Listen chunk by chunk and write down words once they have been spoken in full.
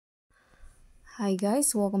Hi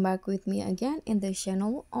guys, welcome back with me again in the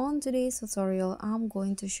channel. On today's tutorial, I'm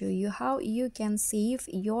going to show you how you can save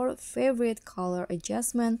your favorite color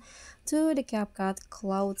adjustment to the CapCut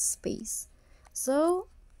Cloud Space. So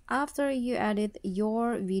after you edit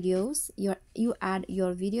your videos, you add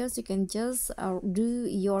your videos, you can just do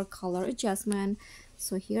your color adjustment.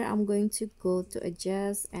 So here I'm going to go to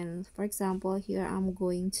adjust, and for example here I'm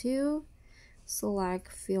going to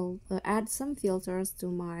select add some filters to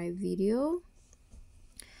my video.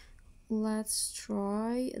 Let's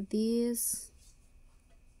try this.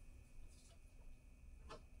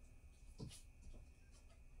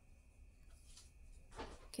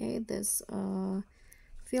 Okay, this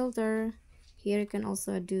filter here. You can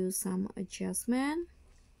also do some adjustment,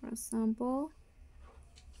 for example.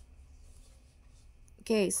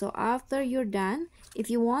 Okay, so after you're done, if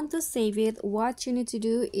you want to save it, what you need to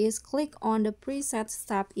do is click on the presets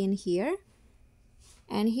tab in here,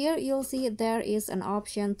 and here you'll see there is an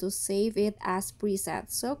option to save it as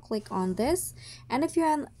preset. So click on this, and if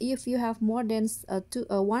you have more than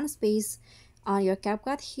one space on your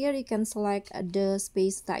CapCut, here you can select the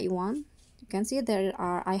space that you want. You can see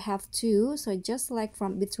I have two, so just select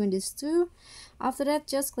from between these two. After that,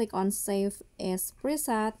 just click on save as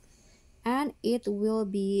preset, and it will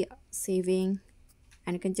be saving,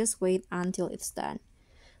 and you can just wait until it's done.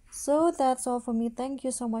 So that's all for me. Thank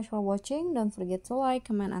you so much for watching. Don't forget to like,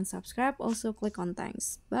 comment, and subscribe. Also click on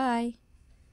thanks. Bye.